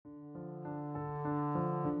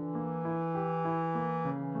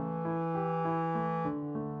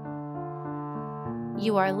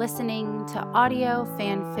You are listening to Audio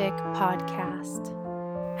Fanfic Podcast.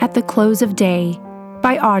 At the Close of Day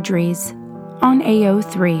by Audries on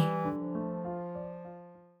AO3.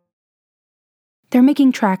 They're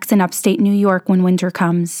making tracks in upstate New York when winter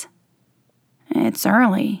comes. It's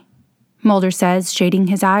early, Mulder says, shading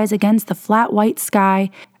his eyes against the flat white sky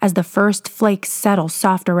as the first flakes settle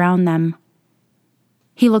soft around them.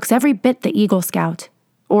 He looks every bit the Eagle Scout,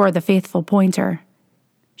 or the faithful pointer.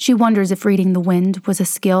 She wonders if reading the wind was a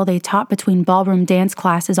skill they taught between ballroom dance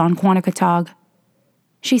classes on Quantickatog.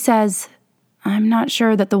 She says, "I'm not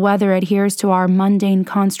sure that the weather adheres to our mundane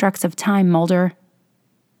constructs of time, Mulder."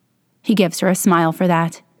 He gives her a smile for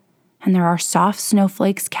that, and there are soft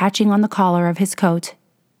snowflakes catching on the collar of his coat.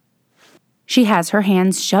 She has her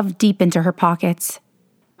hands shoved deep into her pockets,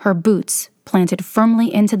 her boots planted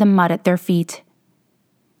firmly into the mud at their feet.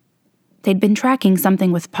 They'd been tracking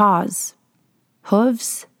something with paws.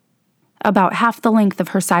 Hooves? About half the length of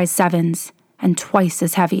her size 7s, and twice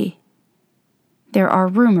as heavy. There are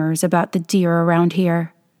rumors about the deer around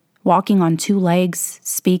here, walking on 2 legs,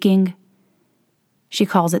 speaking. She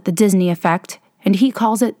calls it the Disney effect, and he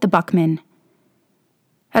calls it the Buckman.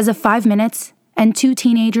 As of 5 minutes, and 2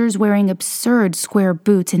 teenagers wearing absurd square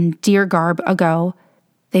boots and deer garb ago,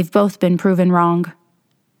 they've both been proven wrong.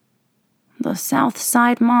 "The South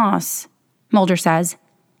Side Moss," Mulder says,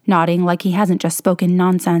 nodding like he hasn't just spoken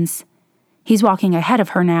nonsense. He's walking ahead of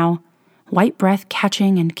her now, white breath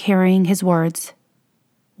catching and carrying his words.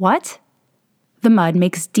 "What?" The mud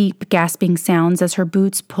makes deep, gasping sounds as her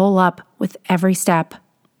boots pull up with every step.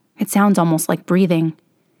 It sounds almost like breathing.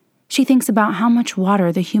 She thinks about how much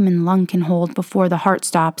water the human lung can hold before the heart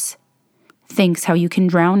stops. Thinks how you can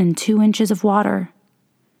drown in 2 inches of water.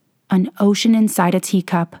 An ocean inside a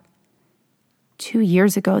teacup. 2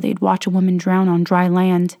 years ago, they'd watch a woman drown on dry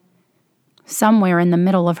land. Somewhere in the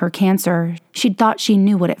middle of her cancer, she'd thought she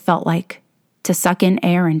knew what it felt like, to suck in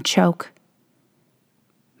air and choke.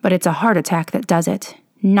 But it's a heart attack that does it,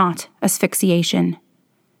 not asphyxiation.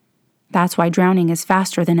 That's why drowning is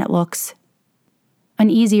faster than it looks. An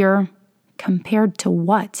easier, compared to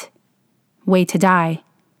what, way to die.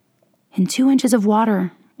 In 2 inches of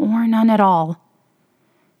water, or none at all.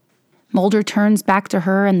 Mulder turns back to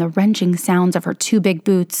her and the wrenching sounds of her 2 big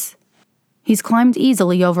boots. He's climbed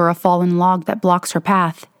easily over a fallen log that blocks her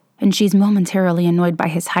path, and she's momentarily annoyed by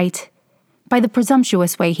his height, by the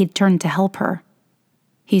presumptuous way he'd turned to help her.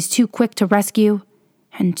 He's too quick to rescue,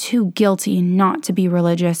 and too guilty not to be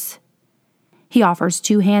religious. He offers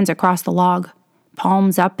 2 hands across the log,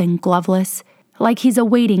 palms up and gloveless, like he's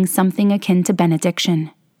awaiting something akin to benediction.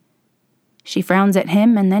 She frowns at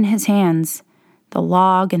him and then his hands, the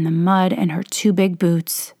log and the mud and her 2 big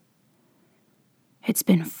boots. It's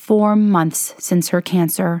been 4 months since her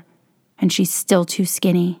cancer, and she's still too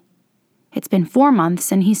skinny. It's been 4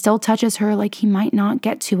 months, and he still touches her like he might not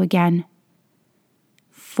get to again.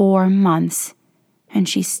 4 months, and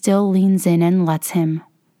she still leans in and lets him.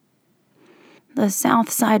 "The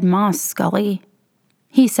South Side Moss, Scully,"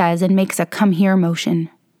 he says and makes a come-here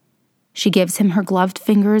motion. She gives him her gloved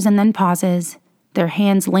fingers and then pauses, their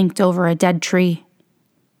hands linked over a dead tree.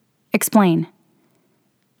 "Explain."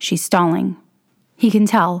 She's stalling. He can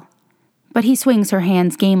tell, but he swings her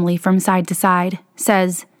hands gamely from side to side,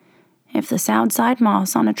 says, "If the south side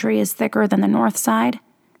moss on a tree is thicker than the north side,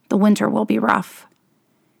 the winter will be rough."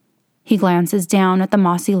 He glances down at the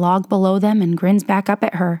mossy log below them and grins back up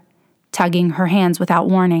at her, tugging her hands without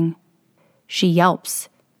warning. She yelps,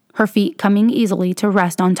 her feet coming easily to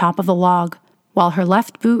rest on top of the log, while her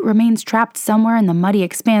left boot remains trapped somewhere in the muddy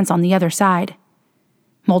expanse on the other side.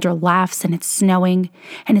 Mulder laughs and it's snowing,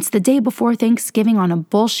 and it's the day before Thanksgiving on a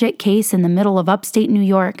bullshit case in the middle of upstate New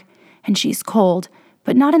York, and she's cold,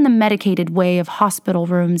 but not in the medicated way of hospital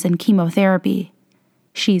rooms and chemotherapy.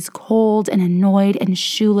 She's cold and annoyed and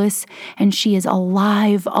shoeless, and she is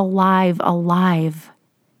alive, alive, alive.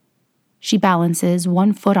 She balances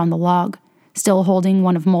 1 foot on the log, still holding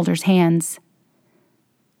one of Mulder's hands.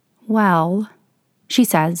 "Well," she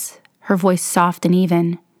says, her voice soft and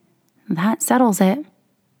even, "that settles it.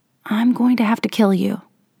 I'm going to have to kill you."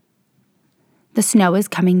 The snow is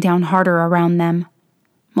coming down harder around them.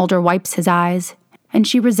 Mulder wipes his eyes, and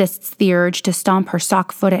she resists the urge to stomp her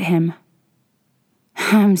sock foot at him.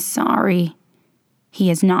 "I'm sorry."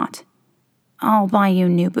 He is not. "I'll buy you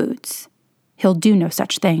new boots." He'll do no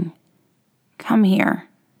such thing. "Come here,"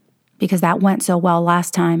 because that went so well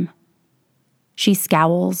last time. She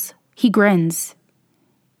scowls. He grins.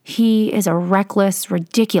 He is a reckless,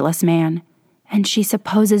 ridiculous man, and she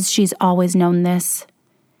supposes she's always known this.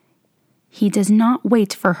 He does not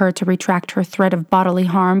wait for her to retract her threat of bodily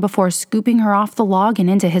harm before scooping her off the log and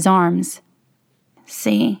into his arms.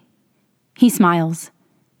 See? He smiles.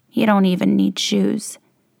 You don't even need shoes.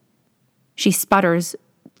 She sputters.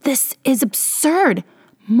 This is absurd!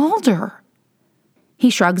 Mulder! He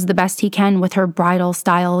shrugs the best he can with her bridal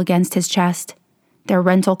style against his chest. Their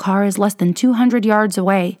rental car is less than 200 yards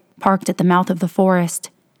away, parked at the mouth of the forest.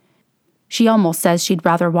 She almost says she'd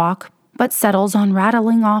rather walk, but settles on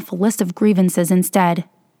rattling off a list of grievances instead.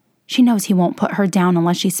 She knows he won't put her down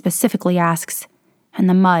unless she specifically asks, and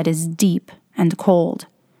the mud is deep and cold.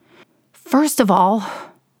 First of all,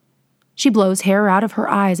 she blows hair out of her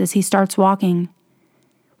eyes as he starts walking.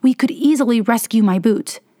 We could easily rescue my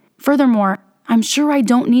boot. Furthermore, I'm sure I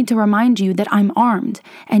don't need to remind you that I'm armed,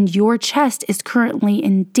 and your chest is currently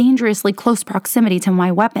in dangerously close proximity to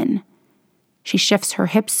my weapon. She shifts her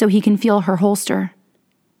hips so he can feel her holster.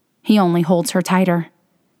 He only holds her tighter.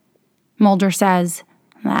 Mulder says,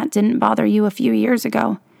 That didn't bother you a few years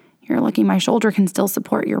ago. You're lucky my shoulder can still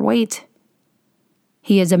support your weight.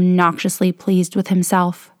 He is obnoxiously pleased with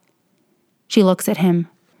himself. She looks at him.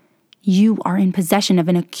 You are in possession of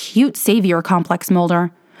an acute savior complex,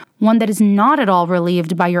 Mulder. One that is not at all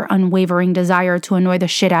relieved by your unwavering desire to annoy the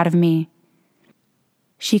shit out of me.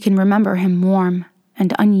 She can remember him warm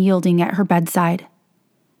and unyielding at her bedside.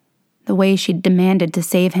 The way she demanded to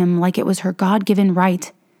save him like it was her God-given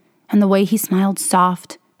right, and the way he smiled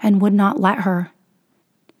soft and would not let her.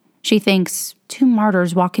 She thinks two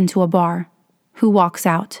martyrs walk into a bar. Who walks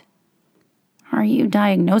out? Are you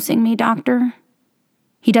diagnosing me, doctor?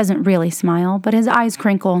 He doesn't really smile, but his eyes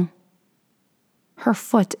crinkle. Her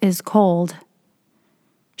foot is cold.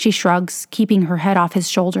 She shrugs, keeping her head off his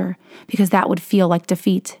shoulder, because that would feel like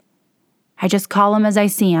defeat. I just call him as I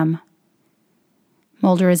see him.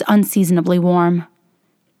 Mulder is unseasonably warm.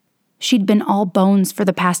 She'd been all bones for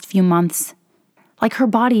the past few months, like her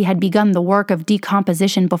body had begun the work of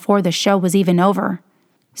decomposition before the show was even over,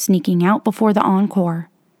 sneaking out before the encore.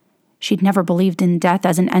 She'd never believed in death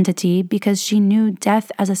as an entity because she knew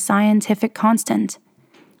death as a scientific constant,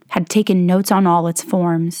 had taken notes on all its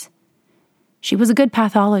forms. She was a good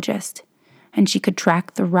pathologist, and she could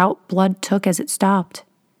track the route blood took as it stopped.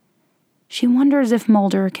 She wonders if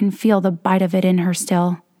Mulder can feel the bite of it in her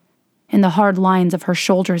still, in the hard lines of her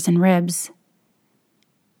shoulders and ribs.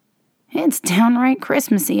 It's downright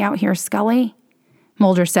Christmassy out here, Scully,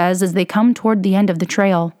 Mulder says as they come toward the end of the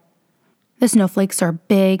trail. The snowflakes are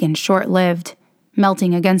big and short-lived,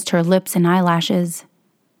 melting against her lips and eyelashes.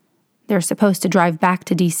 They're supposed to drive back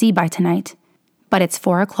to D.C. by tonight, but it's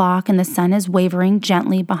 4 o'clock and the sun is wavering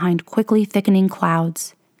gently behind quickly thickening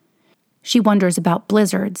clouds. She wonders about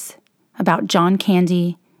blizzards, about John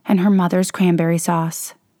candy, and her mother's cranberry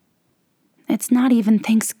sauce. It's not even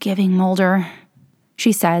Thanksgiving, Mulder,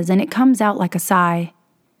 she says, and it comes out like a sigh.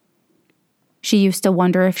 She used to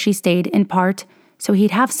wonder if she stayed in part so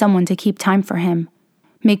he'd have someone to keep time for him,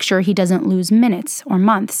 make sure he doesn't lose minutes or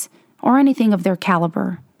months or anything of their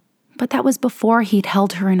caliber. But that was before he'd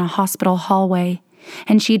held her in a hospital hallway,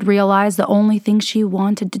 and she'd realized the only thing she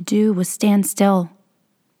wanted to do was stand still,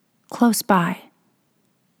 close by,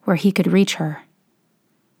 where he could reach her.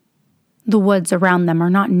 The woods around them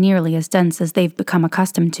are not nearly as dense as they've become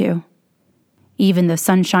accustomed to. Even the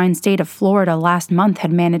sunshine state of Florida last month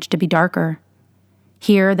had managed to be darker.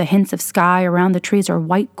 Here, the hints of sky around the trees are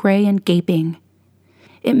white-gray and gaping.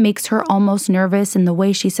 It makes her almost nervous in the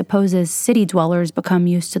way she supposes city dwellers become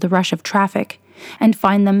used to the rush of traffic and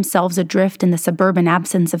find themselves adrift in the suburban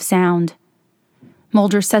absence of sound.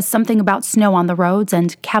 Mulder says something about snow on the roads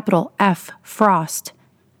and capital F, frost.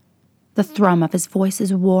 The thrum of his voice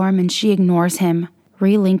is warm and she ignores him,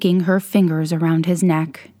 relinking her fingers around his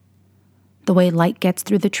neck. The way light gets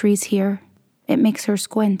through the trees here, it makes her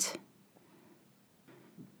squint.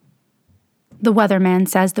 The weatherman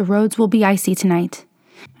says the roads will be icy tonight,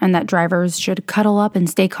 and that drivers should cuddle up and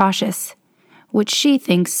stay cautious, which she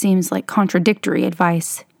thinks seems like contradictory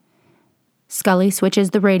advice. Scully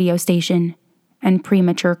switches the radio station, and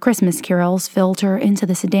premature Christmas carols filter into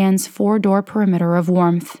the sedan's 4-door perimeter of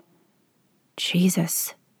warmth.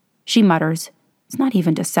 Jesus, she mutters. It's not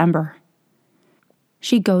even December.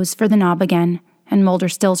 She goes for the knob again, and Mulder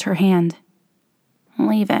stills her hand.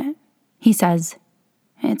 Leave it, he says.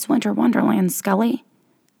 It's Winter Wonderland, Scully.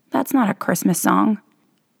 That's not a Christmas song.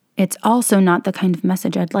 It's also not the kind of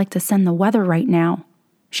message I'd like to send the weather right now,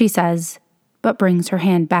 she says, but brings her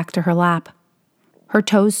hand back to her lap. Her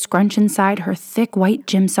toes scrunch inside her thick white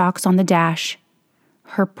gym socks on the dash.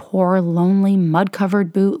 Her poor, lonely,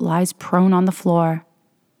 mud-covered boot lies prone on the floor.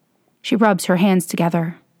 She rubs her hands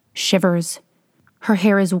together, shivers. Her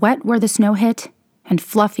hair is wet where the snow hit and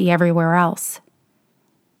fluffy everywhere else.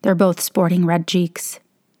 They're both sporting red cheeks.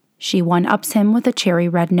 She one-ups him with a cherry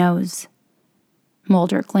red nose.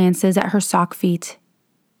 Mulder glances at her sock feet.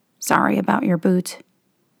 Sorry about your boot.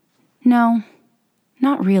 No,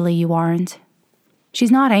 not really, you aren't. She's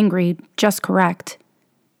not angry, just correct.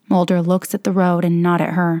 Mulder looks at the road and nods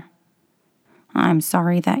at her. I'm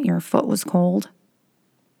sorry that your foot was cold.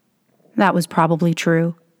 That was probably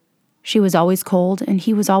true. She was always cold, and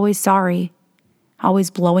he was always sorry, always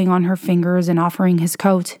blowing on her fingers and offering his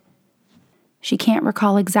coat. She can't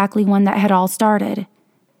recall exactly when that had all started,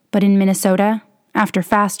 but in Minnesota, after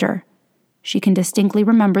Faster, she can distinctly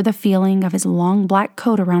remember the feeling of his long black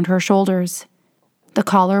coat around her shoulders, the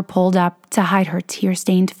collar pulled up to hide her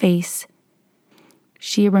tear-stained face.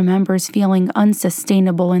 She remembers feeling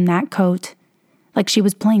unsustainable in that coat, like she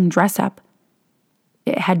was playing dress-up.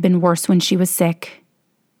 It had been worse when she was sick.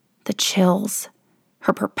 The chills,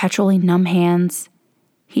 her perpetually numb hands.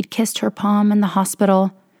 He'd kissed her palm in the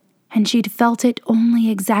hospital, and she'd felt it only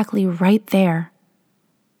exactly right there.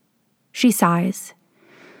 She sighs.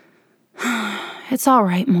 It's all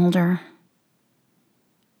right, Mulder.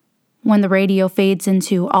 When the radio fades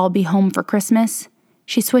into I'll Be Home for Christmas,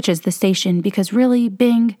 she switches the station because really,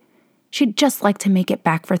 Bing, she'd just like to make it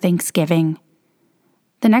back for Thanksgiving.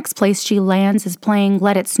 The next place she lands is playing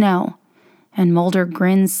Let It Snow, and Mulder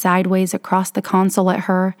grins sideways across the console at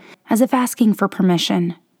her as if asking for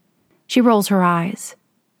permission. She rolls her eyes,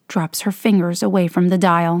 drops her fingers away from the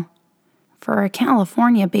dial. For a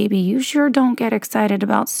California baby, you sure don't get excited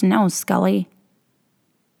about snow, Scully.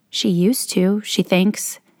 She used to, she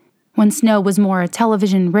thinks, when snow was more a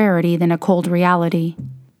television rarity than a cold reality.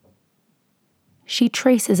 She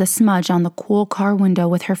traces a smudge on the cool car window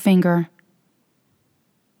with her finger.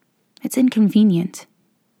 It's inconvenient,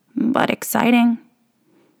 but exciting.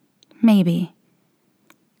 Maybe.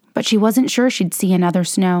 But she wasn't sure she'd see another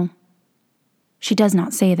snow. She does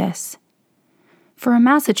not say this. For a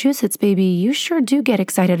Massachusetts baby, you sure do get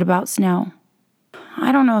excited about snow.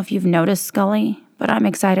 I don't know if you've noticed, Scully, but I'm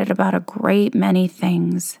excited about a great many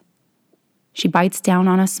things. She bites down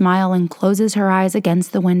on a smile and closes her eyes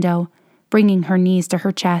against the window, bringing her knees to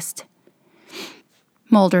her chest.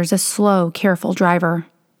 Mulder's a slow, careful driver,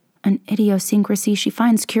 an idiosyncrasy she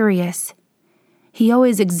finds curious. He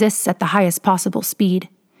always exists at the highest possible speed,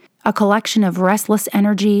 a collection of restless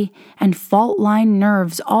energy and fault-line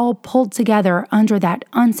nerves all pulled together under that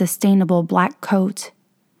unsustainable black coat.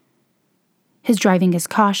 His driving is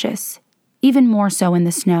cautious, even more so in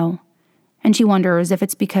the snow, and she wonders if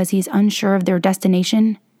it's because he's unsure of their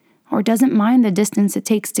destination or doesn't mind the distance it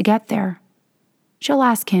takes to get there. She'll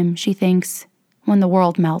ask him, she thinks, when the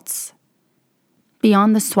world melts.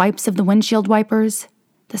 Beyond the swipes of the windshield wipers,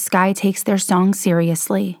 the sky takes their song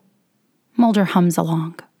seriously. Mulder hums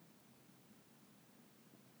along.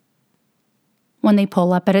 When they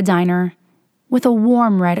pull up at a diner, with a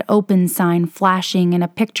warm red open sign flashing in a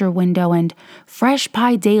picture window and Fresh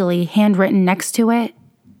Pie Daily handwritten next to it,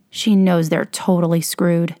 she knows they're totally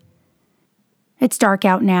screwed. It's dark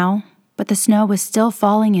out now, but the snow is still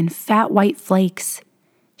falling in fat white flakes.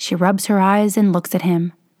 She rubs her eyes and looks at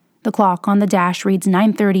him. The clock on the dash reads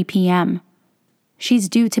 9:30 p.m. She's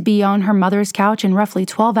due to be on her mother's couch in roughly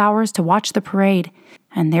 12 hours to watch the parade,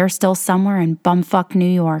 and they're still somewhere in bumfuck New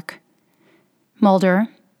York. Mulder,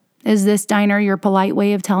 is this diner your polite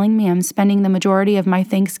way of telling me I'm spending the majority of my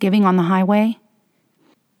Thanksgiving on the highway?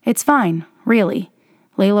 It's fine, really.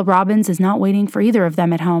 Layla Robbins is not waiting for either of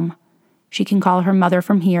them at home. She can call her mother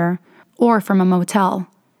from here, or from a motel.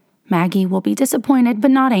 Maggie will be disappointed but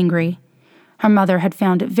not angry. Her mother had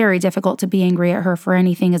found it very difficult to be angry at her for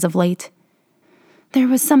anything as of late. There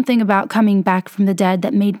was something about coming back from the dead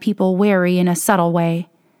that made people wary in a subtle way.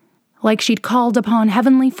 Like she'd called upon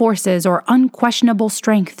heavenly forces or unquestionable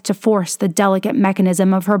strength to force the delicate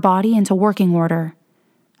mechanism of her body into working order.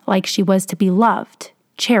 Like she was to be loved,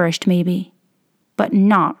 cherished maybe, but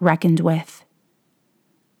not reckoned with.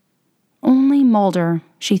 Only Mulder,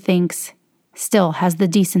 she thinks, still has the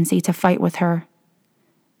decency to fight with her.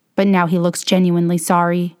 But now he looks genuinely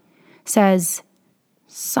sorry, says,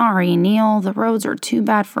 "Sorry, Neil, the roads are too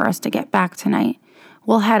bad for us to get back tonight.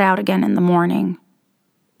 We'll head out again in the morning."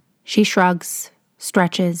 She shrugs,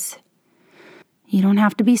 stretches. "You don't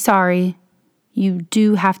have to be sorry. You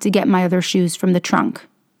do have to get my other shoes from the trunk.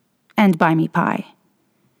 And buy me pie."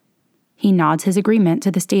 He nods his agreement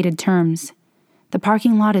to the stated terms. The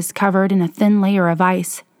parking lot is covered in a thin layer of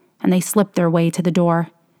ice, and they slip their way to the door.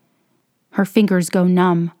 Her fingers go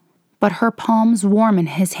numb, but her palms warm in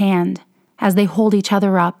his hand as they hold each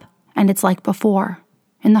other up, and it's like before,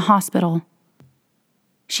 in the hospital.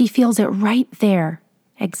 She feels it right there.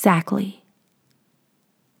 Exactly.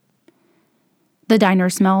 The diner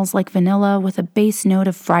smells like vanilla with a base note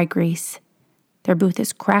of fry grease. Their booth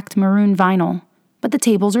is cracked maroon vinyl, but the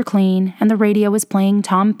tables are clean and the radio is playing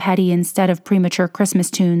Tom Petty instead of premature Christmas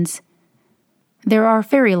tunes. There are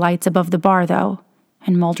fairy lights above the bar, though,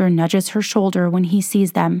 and Mulder nudges her shoulder when he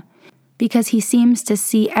sees them, because he seems to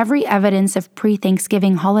see every evidence of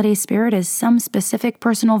pre-Thanksgiving holiday spirit as some specific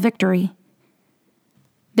personal victory.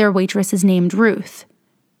 Their waitress is named Ruth.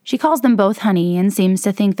 She calls them both honey and seems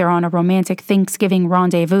to think they're on a romantic Thanksgiving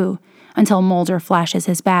rendezvous until Mulder flashes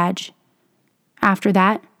his badge. After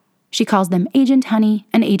that, she calls them Agent Honey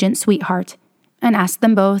and Agent Sweetheart and asks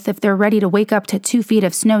them both if they're ready to wake up to 2 feet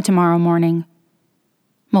of snow tomorrow morning.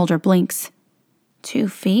 Mulder blinks. 2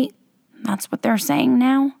 feet? That's what they're saying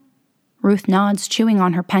now? Ruth nods, chewing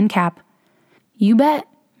on her pen cap. You bet.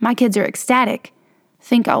 My kids are ecstatic.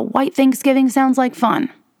 Think a white Thanksgiving sounds like fun.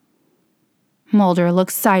 Mulder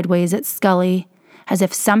looks sideways at Scully, as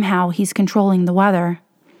if somehow he's controlling the weather.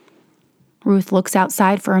 Ruth looks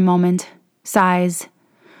outside for a moment, sighs.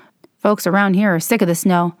 Folks around here are sick of the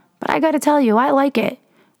snow, but I gotta tell you, I like it.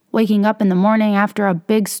 Waking up in the morning after a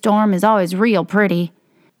big storm is always real pretty.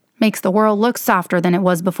 Makes the world look softer than it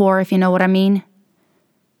was before, if you know what I mean.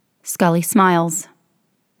 Scully smiles.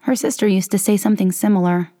 Her sister used to say something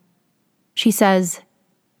similar. She says,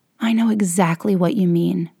 I know exactly what you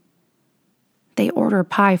mean. They order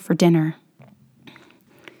pie for dinner.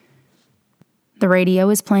 The radio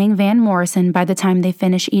is playing Van Morrison by the time they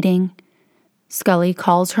finish eating. Scully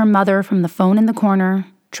calls her mother from the phone in the corner,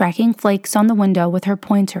 tracking flakes on the window with her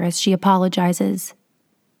pointer as she apologizes.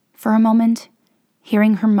 For a moment,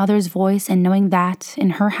 hearing her mother's voice and knowing that,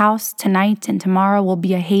 in her house, tonight and tomorrow will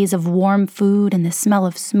be a haze of warm food and the smell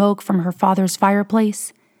of smoke from her father's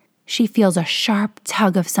fireplace, she feels a sharp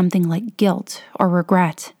tug of something like guilt or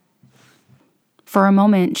regret. For a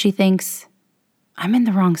moment, she thinks, I'm in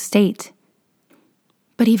the wrong state.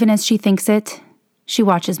 But even as she thinks it, she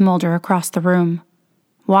watches Mulder across the room,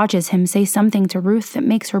 watches him say something to Ruth that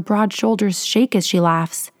makes her broad shoulders shake as she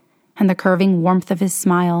laughs, and the curving warmth of his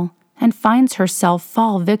smile, and finds herself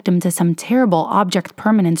fall victim to some terrible object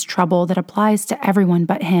permanence trouble that applies to everyone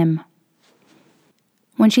but him.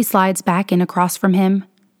 When she slides back in across from him,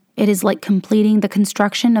 it is like completing the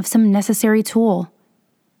construction of some necessary tool.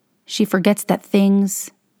 She forgets that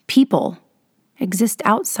things, people, exist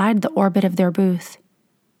outside the orbit of their booth,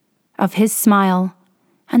 of his smile,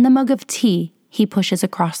 and the mug of tea he pushes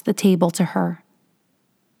across the table to her.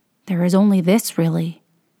 There is only this, really.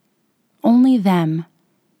 Only them,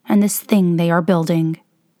 and this thing they are building.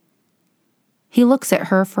 He looks at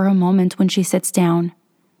her for a moment when she sits down,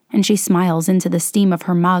 and she smiles into the steam of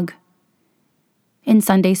her mug. In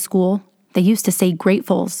Sunday school, they used to say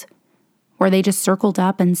gratefuls, where they just circled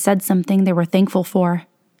up and said something they were thankful for.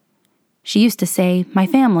 She used to say, my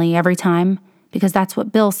family, every time, because that's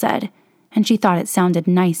what Bill said, and she thought it sounded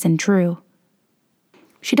nice and true.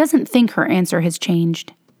 She doesn't think her answer has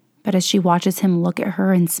changed, but as she watches him look at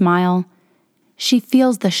her and smile, she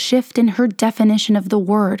feels the shift in her definition of the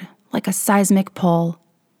word like a seismic pull.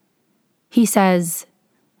 He says,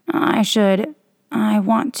 I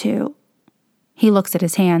want to. He looks at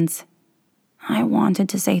his hands. I wanted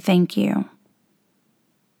to say thank you.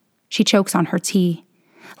 She chokes on her tea,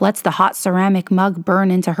 lets the hot ceramic mug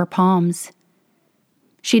burn into her palms.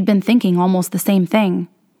 She'd been thinking almost the same thing,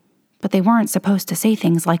 but they weren't supposed to say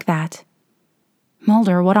things like that.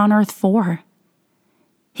 Mulder, what on earth for?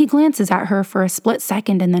 He glances at her for a split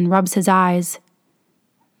second and then rubs his eyes.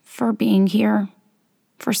 For being here.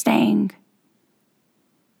 For staying.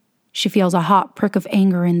 She feels a hot prick of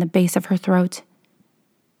anger in the base of her throat.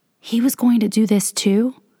 He was going to do this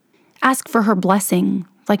too? Ask for her blessing,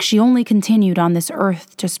 like she only continued on this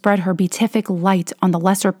earth to spread her beatific light on the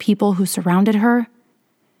lesser people who surrounded her?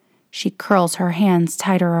 She curls her hands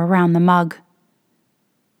tighter around the mug.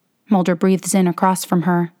 Mulder breathes in across from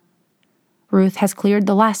her. Ruth has cleared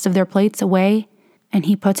the last of their plates away, and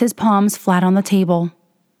he puts his palms flat on the table,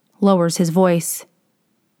 lowers his voice.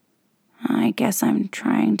 I guess I'm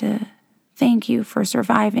trying to thank you for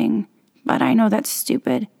surviving, but I know that's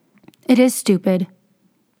stupid. It is stupid.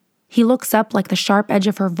 He looks up like the sharp edge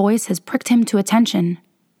of her voice has pricked him to attention.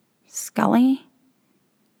 Scully?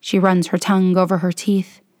 She runs her tongue over her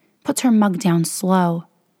teeth, puts her mug down slow.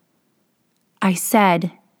 I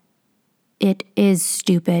said, it is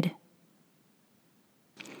stupid.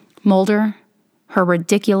 Mulder, her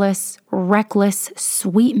ridiculous, reckless,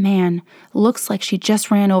 sweet man, looks like she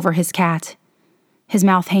just ran over his cat. His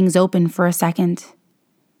mouth hangs open for a second.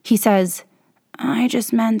 He says, I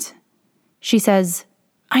just meant... She says,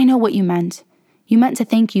 I know what you meant. You meant to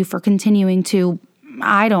thank you for continuing to,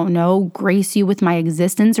 I don't know, grace you with my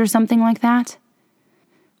existence or something like that.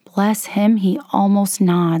 Bless him, he almost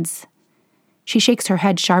nods. She shakes her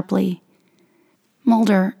head sharply.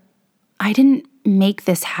 Mulder, I didn't make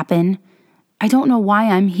this happen. I don't know why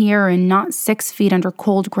I'm here and not 6 feet under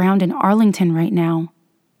cold ground in Arlington right now.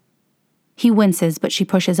 He winces, but she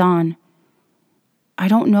pushes on. I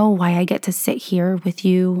don't know why I get to sit here with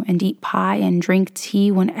you and eat pie and drink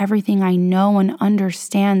tea when everything I know and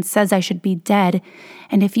understand says I should be dead.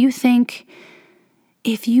 And if you think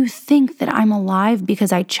that I'm alive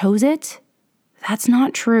because I chose it, that's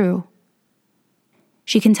not true.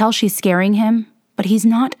 She can tell she's scaring him, but he's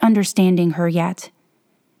not understanding her yet.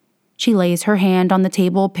 She lays her hand on the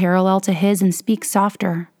table parallel to his and speaks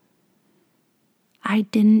softer. I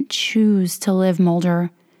didn't choose to live, Mulder,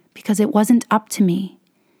 because it wasn't up to me.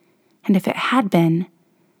 And if it had been,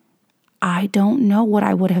 I don't know what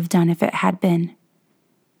I would have done if it had been.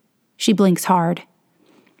 She blinks hard.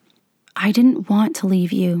 I didn't want to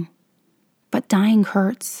leave you, but dying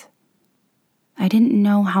hurts. I didn't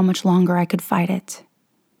know how much longer I could fight it.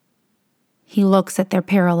 He looks at their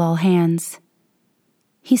parallel hands.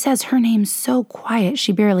 He says her name so quiet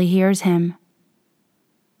she barely hears him.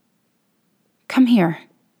 Come here,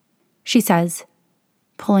 she says,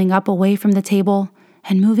 pulling up away from the table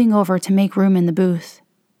and moving over to make room in the booth.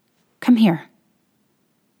 Come here.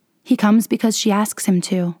 He comes because she asks him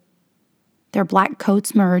to. Their black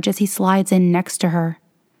coats merge as he slides in next to her.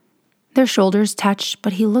 Their shoulders touch,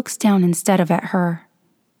 but he looks down instead of at her.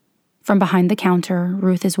 From behind the counter,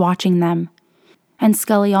 Ruth is watching them, and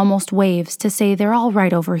Scully almost waves to say they're all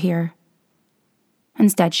right over here.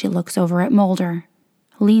 Instead, she looks over at Mulder,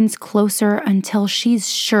 leans closer until she's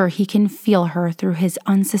sure he can feel her through his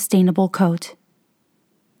unsustainable coat.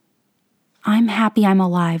 I'm happy I'm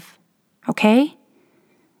alive, okay?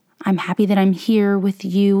 I'm happy that I'm here with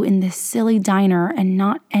you in this silly diner and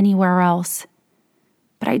not anywhere else.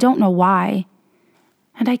 But I don't know why.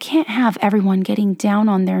 And I can't have everyone getting down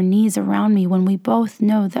on their knees around me when we both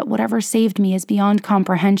know that whatever saved me is beyond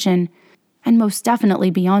comprehension and most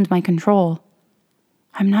definitely beyond my control.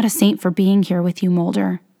 I'm not a saint for being here with you,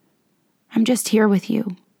 Mulder. I'm just here with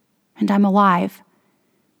you, and I'm alive.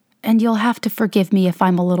 And you'll have to forgive me if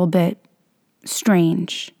I'm a little bit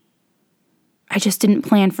strange. I just didn't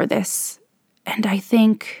plan for this, and I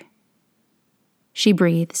think... She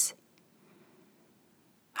breathes.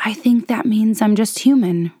 I think that means I'm just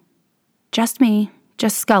human. Just me,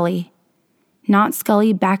 just Scully. Not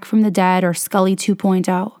Scully back from the dead or Scully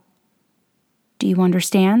 2.0. Do you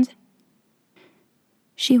understand?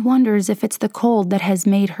 She wonders if it's the cold that has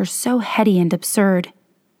made her so heady and absurd.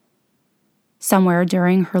 Somewhere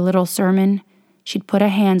during her little sermon, she'd put a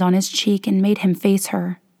hand on his cheek and made him face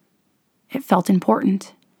her. It felt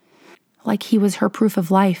important, like he was her proof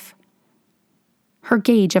of life, her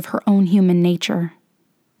gauge of her own human nature.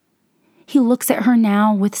 He looks at her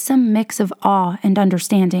now with some mix of awe and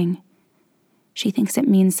understanding. She thinks it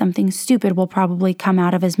means something stupid will probably come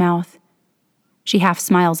out of his mouth. She half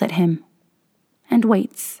smiles at him and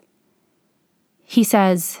waits. He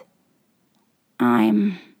says,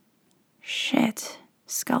 I'm... shit,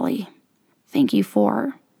 Scully. Thank you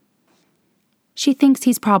for... She thinks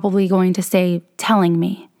he's probably going to say, telling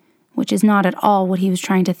me, which is not at all what he was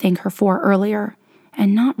trying to thank her for earlier,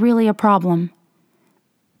 and not really a problem.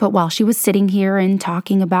 But while she was sitting here and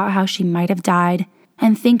talking about how she might have died,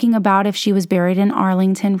 and thinking about if she was buried in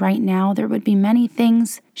Arlington right now, there would be many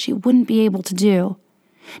things she wouldn't be able to do.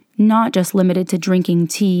 Not just limited to drinking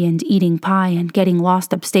tea and eating pie and getting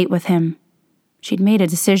lost upstate with him. She'd made a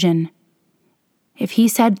decision. If he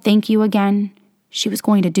said thank you again, she was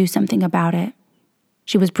going to do something about it.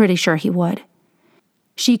 She was pretty sure he would.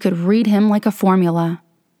 She could read him like a formula.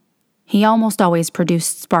 He almost always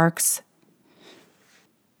produced sparks.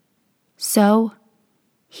 So,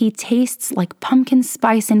 he tastes like pumpkin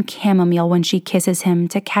spice and chamomile when she kisses him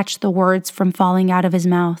to catch the words from falling out of his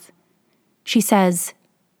mouth. She says,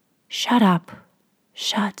 shut up,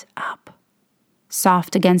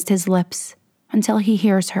 soft against his lips until he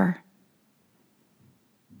hears her.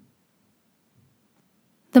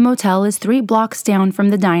 The motel is 3 blocks down from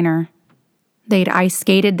the diner. They'd ice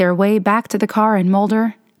skated their way back to the car, and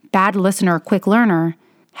Mulder, bad listener, quick learner,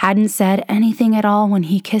 hadn't said anything at all when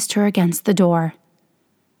he kissed her against the door.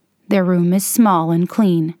 Their room is small and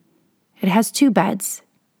clean. It has 2 beds,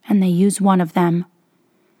 and they use one of them.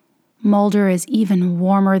 Mulder is even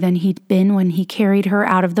warmer than he'd been when he carried her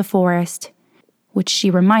out of the forest, which she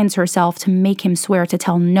reminds herself to make him swear to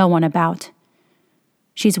tell no one about.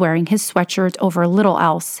 She's wearing his sweatshirt over little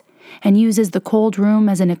else, and uses the cold room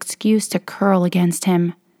as an excuse to curl against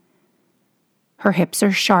him. Her hips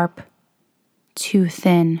are sharp, too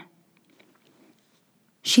thin.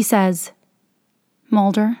 She says,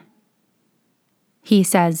 Mulder. He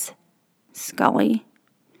says, Scully.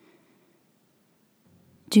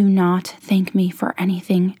 Do not thank me for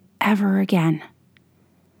anything ever again.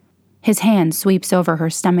 His hand sweeps over her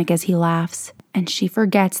stomach as he laughs, and she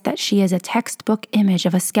forgets that she is a textbook image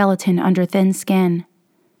of a skeleton under thin skin.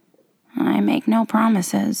 I make no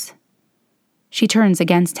promises. She turns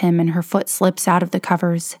against him and her foot slips out of the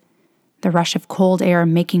covers, the rush of cold air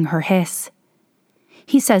making her hiss.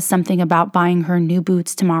 He says something about buying her new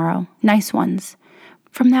boots tomorrow, nice ones,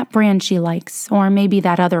 from that brand she likes, or maybe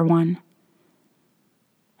that other one.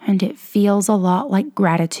 And it feels a lot like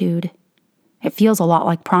gratitude. It feels a lot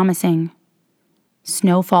like promising.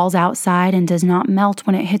 Snow falls outside and does not melt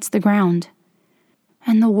when it hits the ground.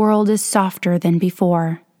 And the world is softer than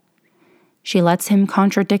before. She lets him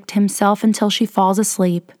contradict himself until she falls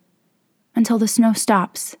asleep, until the snow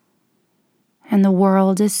stops. And the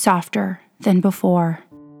world is softer than before.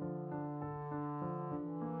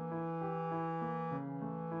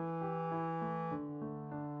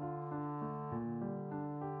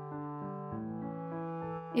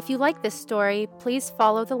 If you like this story, please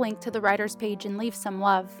follow the link to the writer's page and leave some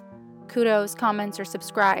love. Kudos, comments, or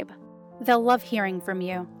subscribe. They'll love hearing from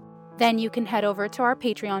you. Then you can head over to our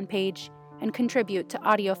Patreon page and contribute to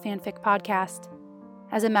Audio Fanfic Podcast.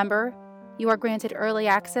 As a member, you are granted early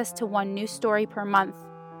access to one new story per month.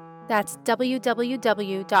 That's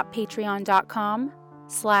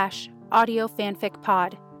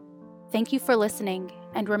www.patreon.com/audiofanficpod. Thank you for listening,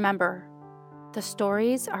 and remember, the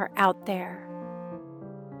stories are out there.